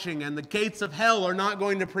marching, and the gates of hell are not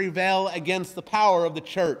going to prevail against the power of the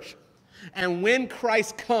church. And when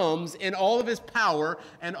Christ comes in all of his power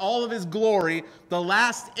and all of his glory, the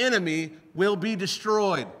last enemy will be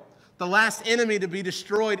destroyed. The last enemy to be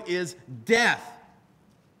destroyed is death.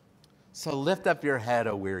 So lift up your head,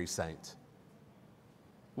 O weary saint.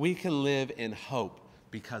 We can live in hope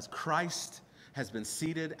because Christ has been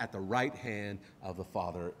seated at the right hand of the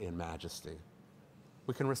Father in majesty.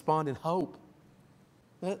 We can respond in hope.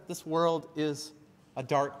 This world is a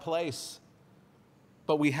dark place,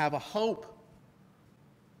 but we have a hope.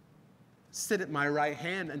 Sit at my right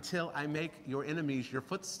hand until I make your enemies your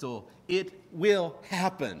footstool. It will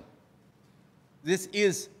happen. This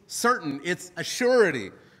is certain. It's a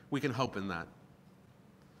surety. We can hope in that.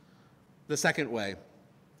 The second way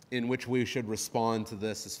in which we should respond to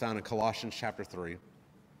this is found in Colossians chapter 3.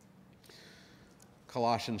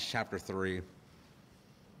 Colossians chapter 3.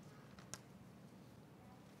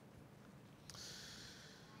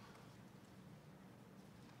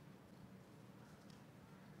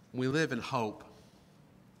 We live in hope,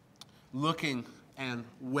 looking and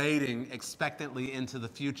waiting expectantly into the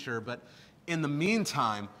future, but in the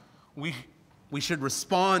meantime, we should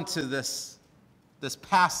respond to this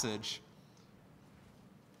passage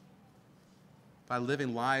by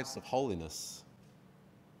living lives of holiness.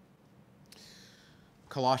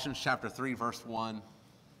 Colossians chapter 3, verse 1.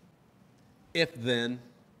 If then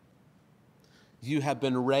you have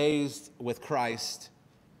been raised with Christ,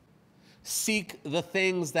 seek the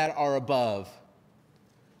things that are above,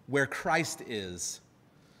 where Christ is,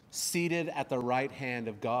 seated at the right hand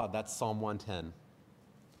of God. That's Psalm 110.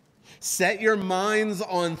 Set your minds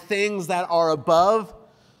on things that are above,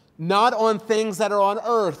 not on things that are on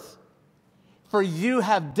earth. For you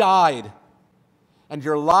have died, and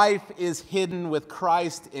your life is hidden with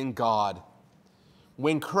Christ in God.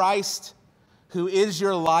 When Christ, who is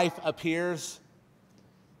your life, appears,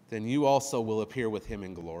 then you also will appear with him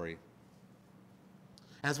in glory.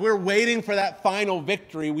 As we're waiting for that final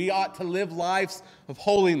victory, we ought to live lives of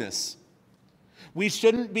holiness. We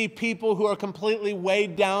shouldn't be people who are completely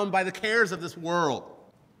weighed down by the cares of this world.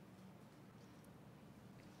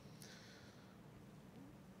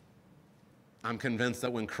 I'm convinced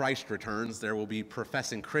that when Christ returns, there will be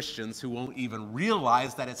professing Christians who won't even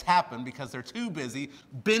realize that it's happened because they're too busy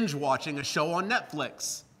binge watching a show on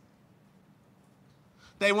Netflix.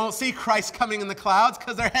 They won't see Christ coming in the clouds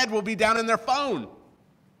because their head will be down in their phone.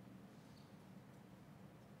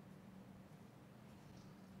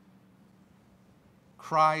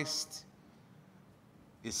 Christ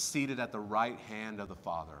is seated at the right hand of the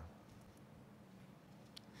Father.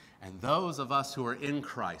 And those of us who are in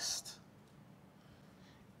Christ,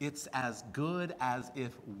 it's as good as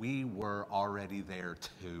if we were already there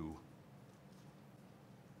too.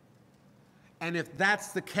 And if that's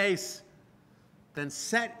the case, then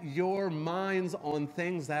set your minds on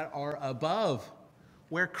things that are above,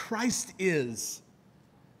 where Christ is.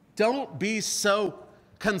 Don't be so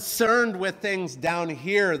concerned with things down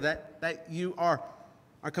here that you are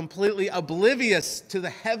completely oblivious to the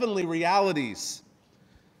heavenly realities.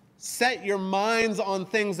 Set your minds on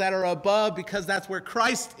things that are above, because that's where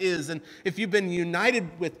Christ is. And if you've been united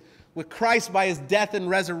with Christ by his death and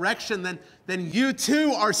resurrection, then you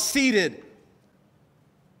too are seated.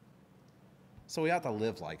 So we ought to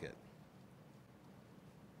live like it.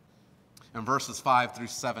 In verses 5 through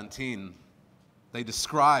 17, they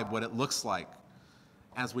describe what it looks like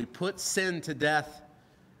as we put sin to death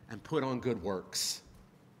and put on good works.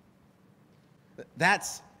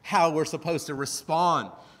 That's how we're supposed to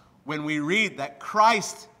respond when we read that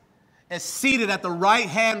Christ is seated at the right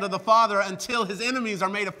hand of the Father until his enemies are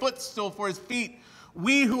made a footstool for his feet.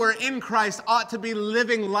 We who are in Christ ought to be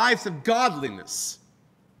living lives of godliness,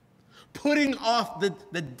 putting off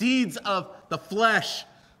the deeds of the flesh,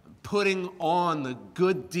 putting on the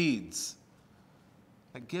good deeds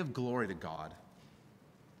that give glory to God,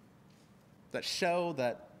 that show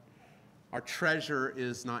that our treasure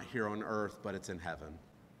is not here on earth, but it's in heaven.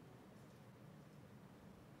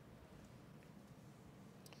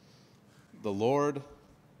 The Lord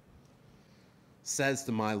says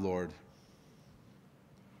to my Lord,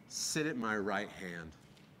 sit at my right hand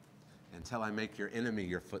until I make your enemy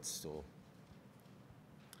your footstool.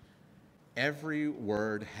 Every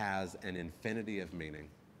word has an infinity of meaning.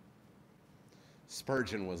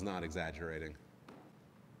 Spurgeon was not exaggerating.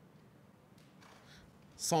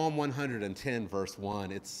 Psalm 110, verse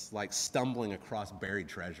 1, it's like stumbling across buried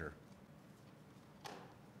treasure.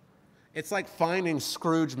 It's like finding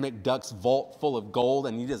Scrooge McDuck's vault full of gold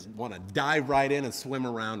and you just want to dive right in and swim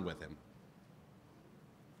around with him.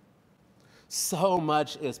 So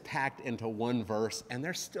much is packed into one verse, and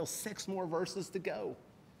there's still 6 more verses to go.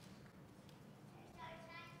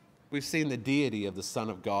 We've seen the deity of the Son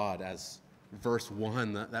of God as verse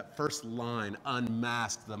 1, that first line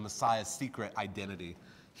unmasked the Messiah's secret identity.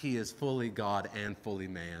 He is fully God and fully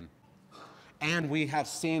man. And we have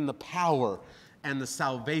seen the power and the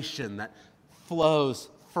salvation that flows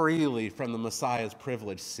freely from the Messiah's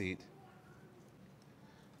privileged seat.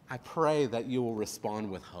 I pray that you will respond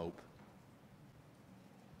with hope,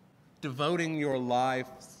 devoting your life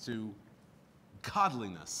to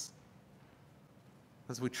godliness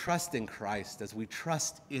as we trust in Christ, as we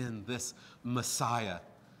trust in this Messiah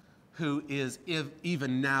who is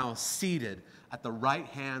even now seated at the right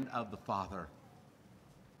hand of the Father,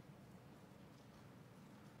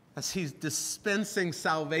 as he's dispensing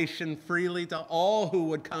salvation freely to all who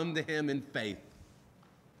would come to him in faith,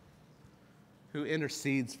 who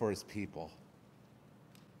intercedes for his people.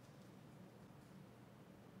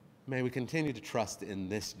 May we continue to trust in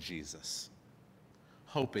this Jesus,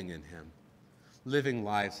 hoping in him, living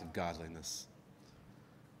lives of godliness,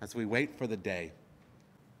 as we wait for the day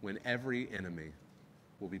when every enemy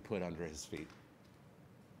will be put under his feet.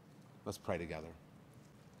 Let's pray together.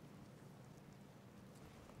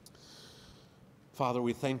 Father,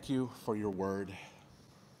 we thank you for your word.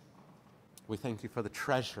 We thank you for the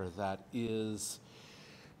treasure that is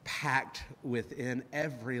packed within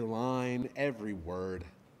every line, every word.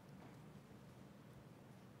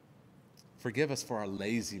 Forgive us for our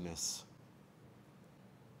laziness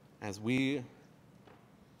as we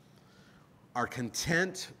are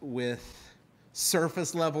content with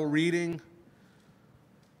surface level reading.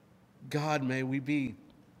 God, may we be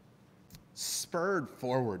spurred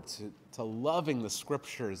forward to loving the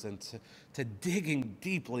scriptures and to digging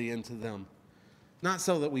deeply into them. Not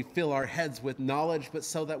so that we fill our heads with knowledge, but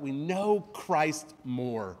so that we know Christ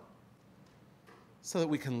more, so that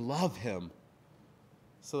we can love him,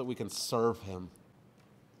 so that we can serve him,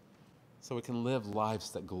 so we can live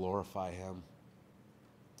lives that glorify him.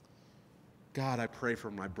 God, I pray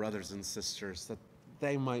for my brothers and sisters that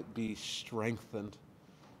they might be strengthened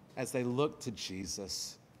as they look to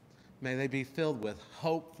Jesus. May they be filled with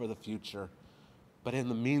hope for the future. But in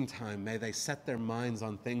the meantime, may they set their minds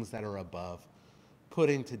on things that are above,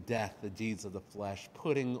 putting to death the deeds of the flesh,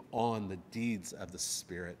 putting on the deeds of the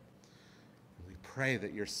Spirit. And we pray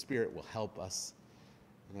that your Spirit will help us.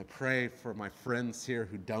 And I pray for my friends here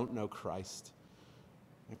who don't know Christ.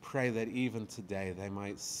 I pray that even today they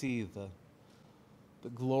might see the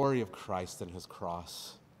glory of Christ and his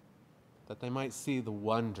cross, that they might see the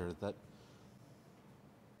wonder that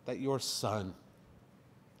your Son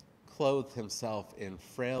clothed himself in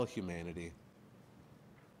frail humanity,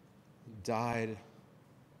 died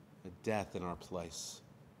a death in our place,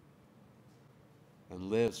 and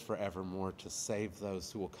lives forevermore to save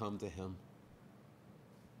those who will come to him.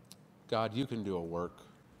 God, you can do a work.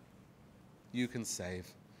 You can save.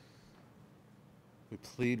 We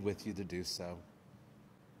plead with you to do so.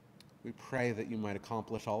 We pray that you might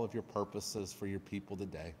accomplish all of your purposes for your people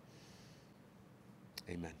today.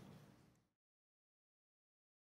 Amen.